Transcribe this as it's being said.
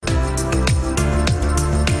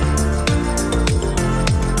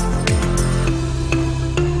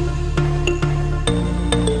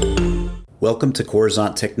Welcome to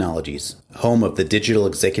Coruzant Technologies, home of the Digital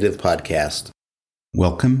Executive Podcast.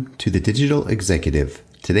 Welcome to the Digital Executive.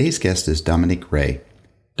 Today's guest is Dominique Rey.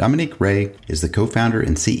 Dominique Rey is the co-founder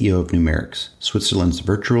and CEO of Numarics, Switzerland's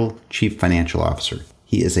virtual chief financial officer.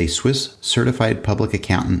 He is a Swiss certified public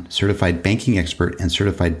accountant, certified banking expert, and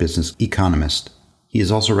certified business economist. He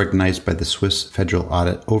is also recognized by the Swiss Federal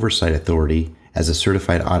Audit Oversight Authority as a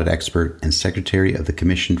certified audit expert and secretary of the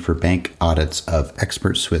Commission for Bank Audits of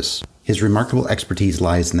Expert Swiss. His remarkable expertise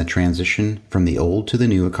lies in the transition from the old to the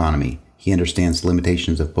new economy. He understands the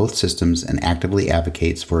limitations of both systems and actively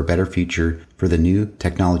advocates for a better future for the new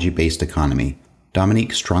technology-based economy.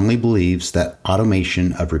 Dominique strongly believes that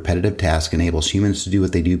automation of repetitive tasks enables humans to do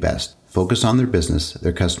what they do best, focus on their business,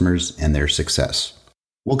 their customers, and their success.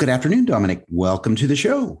 Well, good afternoon, Dominique. Welcome to the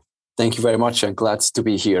show. Thank you very much. I'm glad to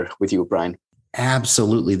be here with you, Brian.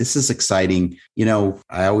 Absolutely. This is exciting.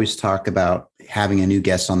 I always talk about having a new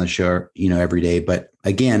guest on the show, every day. But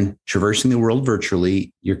again, traversing the world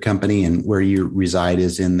virtually, your company and where you reside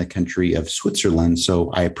is in the country of Switzerland.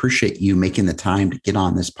 So I appreciate you making the time to get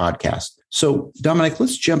on this podcast. So Dominique,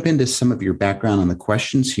 let's jump into some of your background on the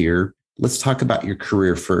questions here. Let's talk about your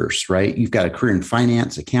career first, right? You've got a career in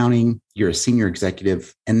finance, accounting, you're a senior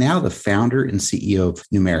executive, and now the founder and CEO of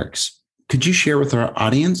Numarics. Could you share with our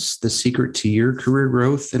audience the secret to your career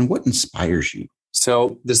growth and what inspires you?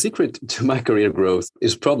 So the secret to my career growth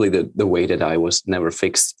is probably the way that I was never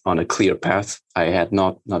fixed on a clear path. I had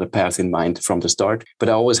not a path in mind from the start, but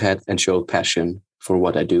I always had and showed passion for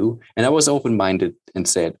what I do. And I was open-minded and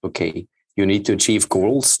said, okay, you need to achieve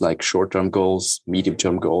goals like short-term goals,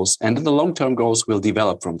 medium-term goals, and then the long-term goals will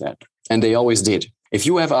develop from that. And they always did. If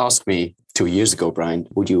you have asked me 2 years ago, Brian,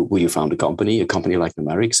 would you found a company like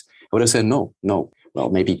Numarics? I would have said no. Well,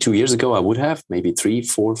 maybe 2 years ago I would have, maybe 3,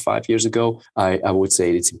 4, 5 years ago, I would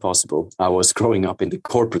say it's impossible. I was growing up in the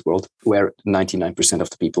corporate world where 99% of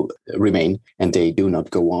the people remain and they do not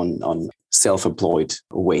go on self-employed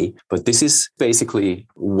way. But this is basically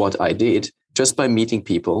what I did just by meeting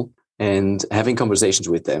people and having conversations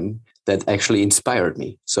with them that actually inspired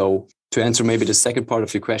me. So to answer maybe the second part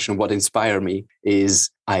of your question, what inspired me is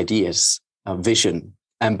ideas, vision,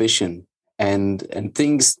 ambition, and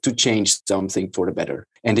things to change something for the better.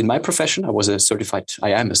 And in my profession, I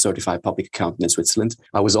am a certified public accountant in Switzerland.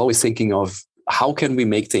 I was always thinking of how can we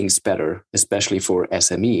make things better, especially for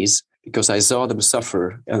SMEs, because I saw them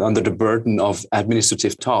suffer under the burden of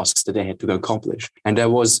administrative tasks that they had to accomplish. And there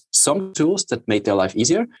was some tools that made their life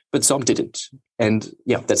easier, but some didn't. And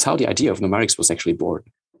that's how the idea of Numarics was actually born.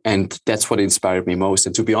 And that's what inspired me most.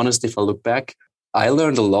 And to be honest, if I look back, I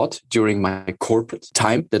learned a lot during my corporate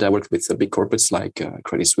time that I worked with big corporates like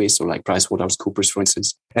Credit Suisse or like PricewaterhouseCoopers, for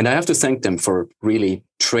instance. And I have to thank them for really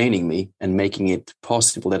training me and making it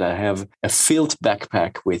possible that I have a filled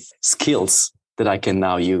backpack with skills that I can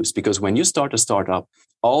now use. Because when you start a startup,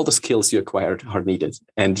 all the skills you acquired are needed.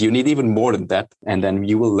 And you need even more than that. And then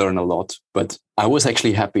you will learn a lot. But I was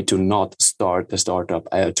actually happy to not start a startup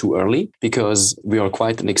too early because we are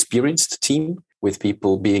quite an experienced team with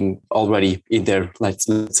people being already in their, let's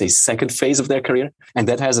say, second phase of their career. And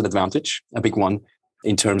that has an advantage, a big one,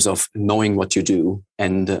 in terms of knowing what you do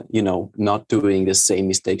and, not doing the same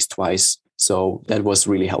mistakes twice. So that was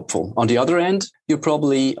really helpful. On the other end, you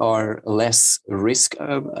probably are less risk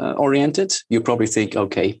oriented. You probably think,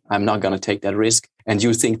 okay, I'm not going to take that risk. And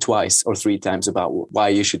you think twice or 3 times about why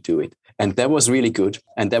you should do it. And that was really good.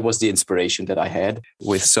 And that was the inspiration that I had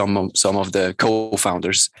with some of the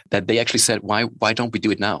co-founders that they actually said, why don't we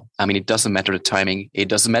do it now? I mean, it doesn't matter the timing. It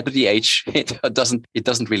doesn't matter the age. It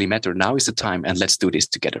doesn't really matter. Now is the time and let's do this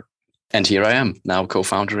together. And here I am now,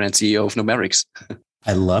 co-founder and CEO of Numarics.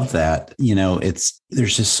 I love that.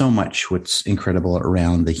 There's just so much what's incredible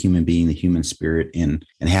around the human being, the human spirit, and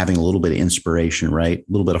having a little bit of inspiration, right? A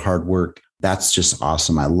little bit of hard work. That's just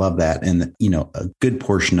awesome. I love that. And, a good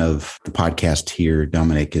portion of the podcast here,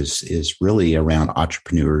 Dominique, is really around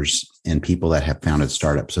entrepreneurs and people that have founded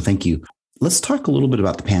startups. So thank you. Let's talk a little bit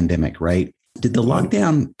about the pandemic, right? Did the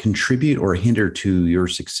lockdown contribute or hinder to your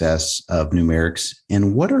success of Numarics?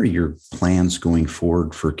 And what are your plans going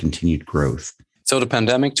forward for continued growth? So the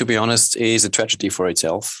pandemic, to be honest, is a tragedy for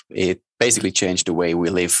itself. It basically changed the way we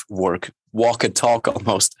live, work, walk and talk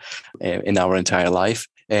almost in our entire life.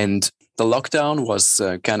 And the lockdown was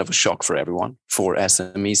kind of a shock for everyone, for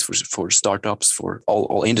SMEs, for startups, for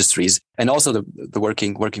all industries, and also the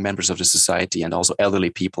working members of the society, and also elderly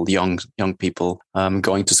people, young people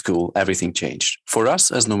going to school. Everything changed. For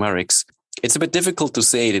us as Numarics, it's a bit difficult to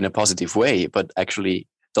say it in a positive way, but actually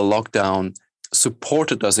the lockdown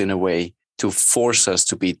supported us in a way to force us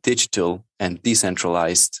to be digital and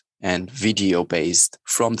decentralized and video-based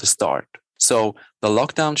from the start. So the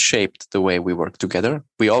lockdown shaped the way we work together.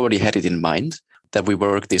 We already had it in mind that we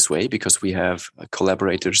work this way because we have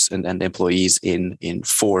collaborators and employees in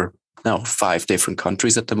 5 different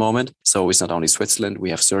countries at the moment. So it's not only Switzerland, we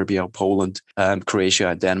have Serbia, Poland, Croatia,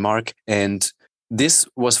 and Denmark. And this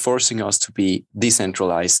was forcing us to be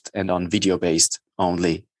decentralized and on video-based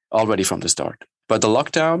only already from the start. But the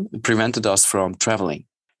lockdown prevented us from traveling.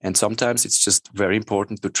 And sometimes it's just very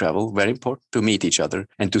important to travel, very important to meet each other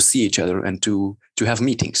and to see each other and to have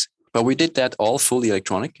meetings. But we did that all fully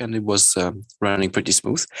electronic, and it was running pretty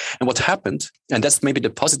smooth. And what happened, and that's maybe the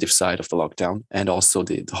positive side of the lockdown and also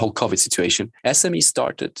the whole COVID situation, SMEs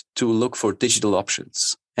started to look for digital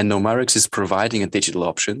options. And Numarics is providing a digital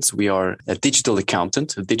options. We are a digital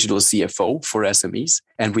accountant, a digital CFO for SMEs,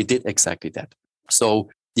 and we did exactly that. So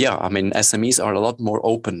yeah, I mean, SMEs are a lot more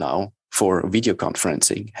open now for video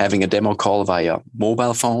conferencing, having a demo call via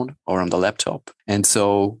mobile phone or on the laptop. And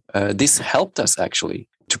so this helped us actually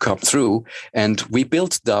to come through. And we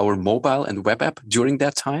built our mobile and web app during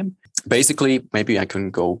that time. Basically, maybe I can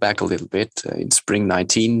go back a little bit. In spring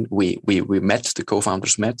 19, we met, the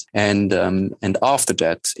co-founders met. And after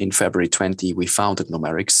that, in February 20, we founded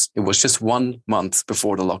Numarics. It was just 1 month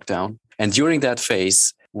before the lockdown. And during that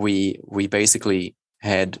phase, we basically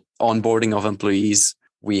had onboarding of employees.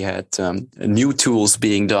 We had new tools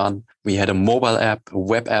being done. We had a mobile app, a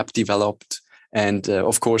web app developed. And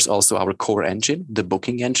of course, also our core engine, the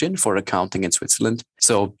booking engine for accounting in Switzerland.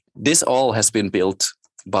 So this all has been built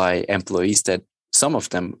by employees that some of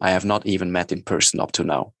them I have not even met in person up to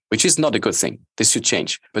now, which is not a good thing. This should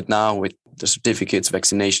change. But now with the certificates,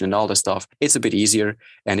 vaccination and all the stuff, it's a bit easier.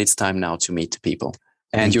 And it's time now to meet the people.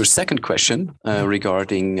 And your second question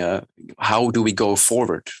regarding how do we go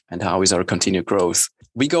forward and how is our continued growth?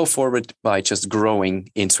 We go forward by just growing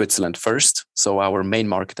in Switzerland first. So our main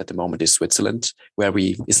market at the moment is Switzerland, where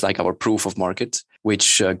it's like our proof of market,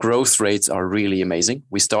 which growth rates are really amazing.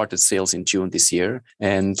 We started sales in June this year,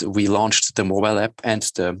 and we launched the mobile app and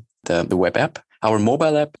the web app. Our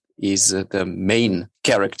mobile app is the main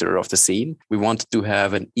character of the scene. We want to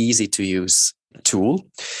have an easy to use tool.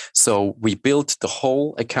 So we built the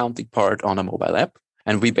whole accounting part on a mobile app,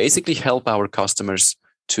 and we basically help our customers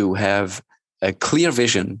to have a clear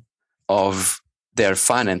vision of their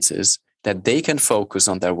finances, that they can focus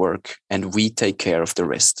on their work and we take care of the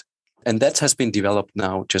rest. And that has been developed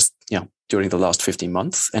now just during the last 15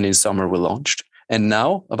 months. And in summer we launched. And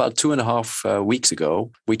now, about 2.5 weeks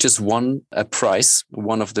ago, we just won a prize,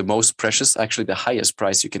 one of the most precious, actually the highest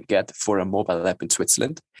prize you can get for a mobile app in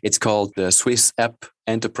Switzerland. It's called the Swiss App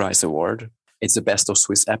Enterprise Award. It's the Best of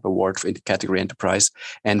Swiss App Award in the category Enterprise.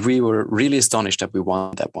 And we were really astonished that we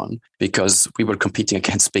won that one because we were competing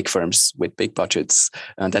against big firms with big budgets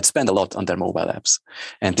and that spend a lot on their mobile apps.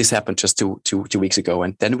 And this happened just two weeks ago.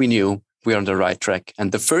 And then we knew we're on the right track.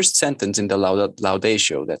 And the first sentence in the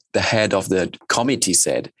laudatio that the head of the committee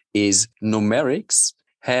said is Numarics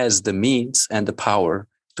has the means and the power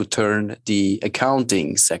to turn the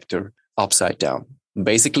accounting sector upside down.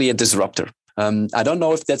 Basically a disruptor. I don't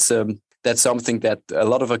know if that's something that a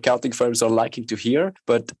lot of accounting firms are liking to hear,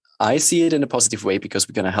 but I see it in a positive way because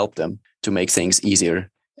we're going to help them to make things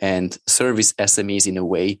easier and service SMEs in a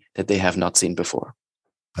way that they have not seen before.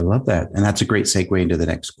 I love that. And that's a great segue into the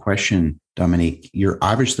next question, Dominique. You're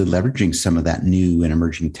obviously leveraging some of that new and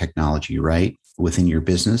emerging technology, right, within your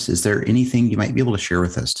business. Is there anything you might be able to share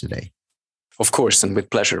with us today? Of course, and with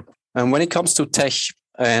pleasure. And when it comes to tech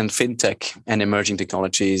and fintech and emerging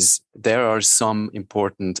technologies, there are some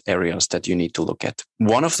important areas that you need to look at.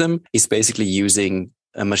 One of them is basically using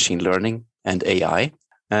machine learning and AI.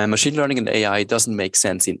 Machine learning and AI doesn't make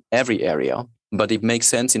sense in every area, but it makes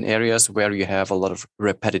sense in areas where you have a lot of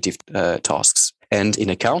repetitive tasks. And in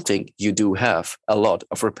accounting, you do have a lot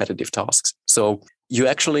of repetitive tasks. So you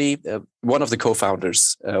actually, one of the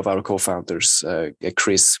co-founders of our co-founders,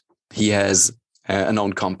 Chris, he has an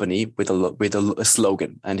own company with a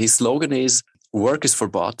slogan. And his slogan is, work is for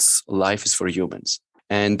bots, life is for humans.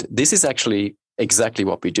 And this is actually exactly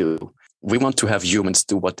what we do. We want to have humans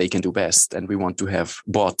do what they can do best. And we want to have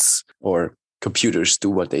bots or computers do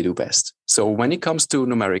what they do best. So when it comes to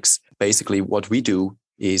Numarics, basically what we do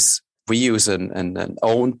is we use an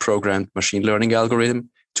own programmed machine learning algorithm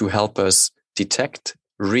to help us detect,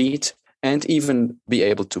 read, and even be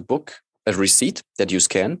able to book a receipt that you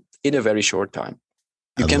scan in a very short time.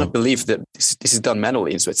 You cannot believe that this is done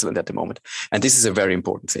manually in Switzerland at the moment. And this is a very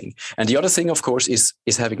important thing. And the other thing, of course, is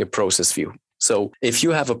having a process view. So if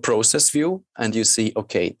you have a process view and you see,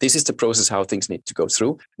 okay, this is the process how things need to go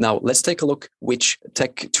through. Now let's take a look which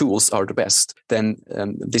tech tools are the best. Then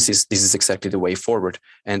this is exactly the way forward.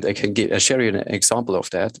 And I can share you an example of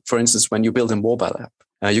that. For instance, when you build a mobile app,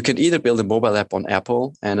 you can either build a mobile app on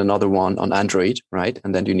Apple and another one on Android, right?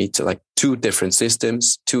 And then you need to two different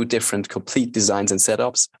systems, two different complete designs and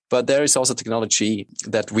setups. But there is also technology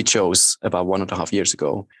that we chose about 1.5 years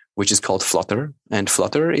ago, which is called Flutter. And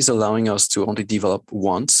Flutter is allowing us to only develop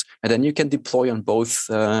once, and then you can deploy on both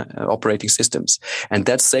operating systems. And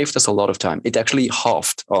that saved us a lot of time. It actually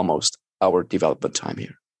halved almost our development time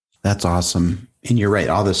here. That's awesome. And you're right.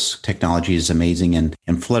 All this technology is amazing.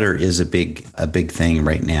 And Flutter is a big thing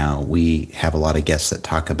right now. We have a lot of guests that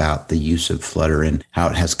talk about the use of Flutter and how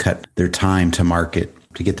it has cut their time to market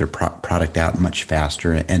to get their product out much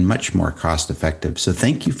faster and much more cost effective. So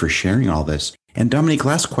thank you for sharing all this. And Dominique,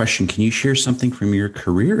 last question. Can you share something from your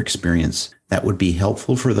career experience that would be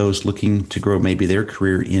helpful for those looking to grow maybe their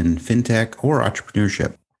career in fintech or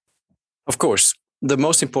entrepreneurship? Of course. The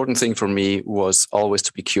most important thing for me was always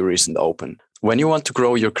to be curious and open. When you want to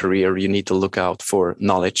grow your career, you need to look out for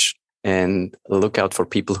knowledge and look out for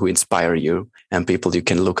people who inspire you and people you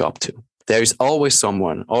can look up to. There is always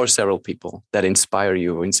someone or several people that inspire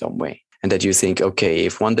you in some way. And that you think, okay,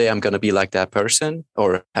 if one day I'm going to be like that person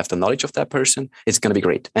or have the knowledge of that person, it's going to be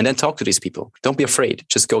great. And then talk to these people. Don't be afraid.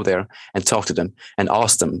 Just go there and talk to them and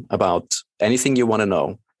ask them about anything you want to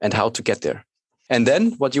know and how to get there. And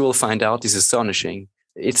then what you will find out is astonishing.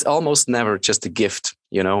 It's almost never just a gift.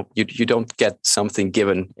 You don't get something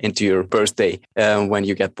given into your birthday when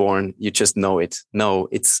you get born. You just know it. No,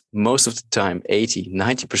 it's most of the time, 80,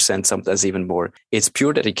 90%, sometimes even more. It's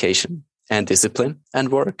pure dedication and discipline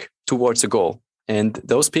and work towards a goal. And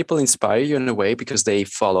those people inspire you in a way because they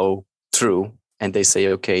follow through and they say,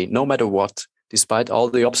 okay, no matter what, despite all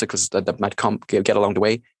the obstacles that might get along the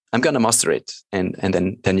way, I'm going to master it. And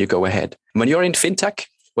then you go ahead. When you're in fintech,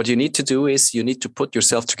 what you need to do is you need to put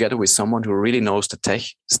yourself together with someone who really knows the tech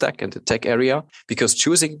stack and the tech area, because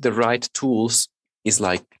choosing the right tools is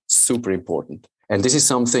super important. And this is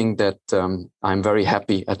something that I'm very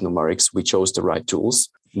happy at Numarics. We chose the right tools,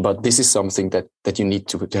 but this is something that you need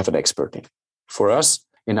to have an expert in. For us,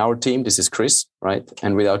 in our team, this is Chris, right?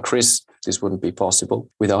 And without Chris, this wouldn't be possible.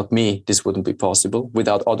 Without me, this wouldn't be possible.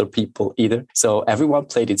 Without other people either. So everyone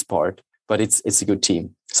played its part, but it's a good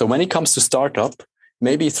team. So when it comes to startup,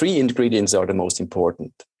 maybe 3 ingredients are the most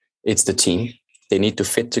important. It's the team. They need to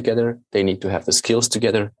fit together. They need to have the skills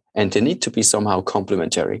together, and they need to be somehow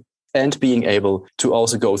complementary, and being able to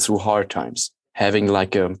also go through hard times, having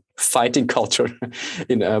a fighting culture,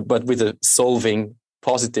 but with a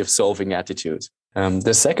positive solving attitude.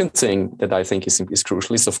 The second thing that I think is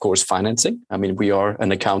crucial is, of course, financing. I mean, we are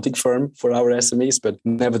an accounting firm for our SMEs, but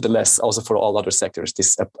nevertheless, also for all other sectors,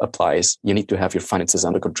 this applies. You need to have your finances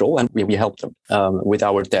under control, and we help them with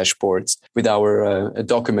our dashboards, with our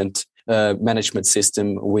document management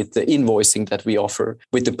system, with the invoicing that we offer,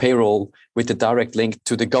 with the payroll, with the direct link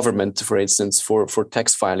to the government, for instance, for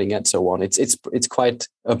tax filing and so on. It's quite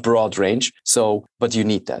a broad range. So, but you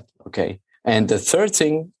need that, okay? And the third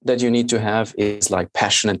thing that you need to have is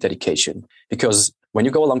passion and dedication, because when you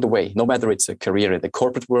go along the way, no matter it's a career in the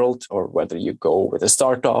corporate world or whether you go with a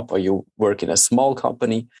startup or you work in a small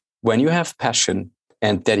company, when you have passion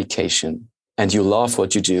and dedication and you love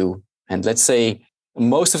what you do, and let's say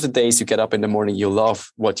most of the days you get up in the morning, you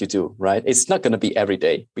love what you do, right? It's not going to be every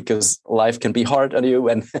day because life can be hard on you.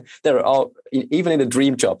 And even in a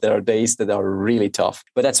dream job, there are days that are really tough,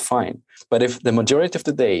 but that's fine. But if the majority of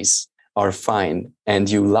the days are fine and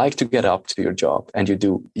you like to get up to your job and you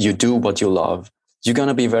do what you love, you're going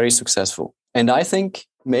to be very successful. And I think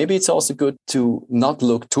maybe it's also good to not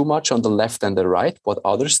look too much on the left and the right, what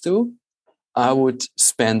others do. I would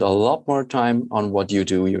spend a lot more time on what you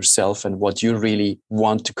do yourself and what you really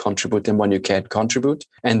want to contribute and when you can't contribute.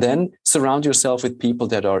 And then surround yourself with people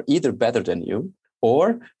that are either better than you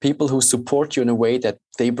or people who support you in a way that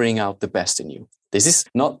they bring out the best in you. This is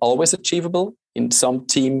not always achievable. In some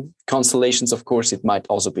team constellations, of course, it might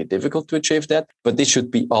also be difficult to achieve that, but this should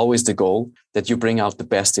be always the goal, that you bring out the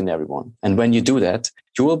best in everyone. And when you do that,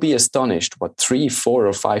 you will be astonished what 3, 4,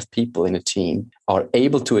 or 5 people in a team are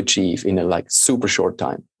able to achieve in a super short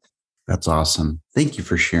time. That's awesome. Thank you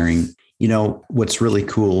for sharing. What's really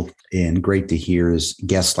cool and great to hear is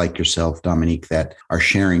guests like yourself, Dominique, that are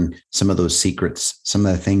sharing some of those secrets, some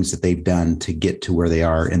of the things that they've done to get to where they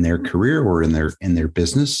are in their career or in their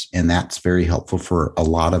business. And that's very helpful for a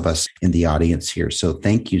lot of us in the audience here. So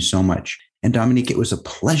thank you so much. And Dominique, it was a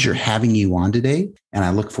pleasure having you on today. And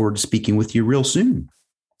I look forward to speaking with you real soon.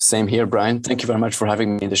 Same here, Brian. Thank you very much for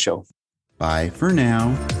having me in the show. Bye for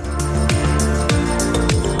now.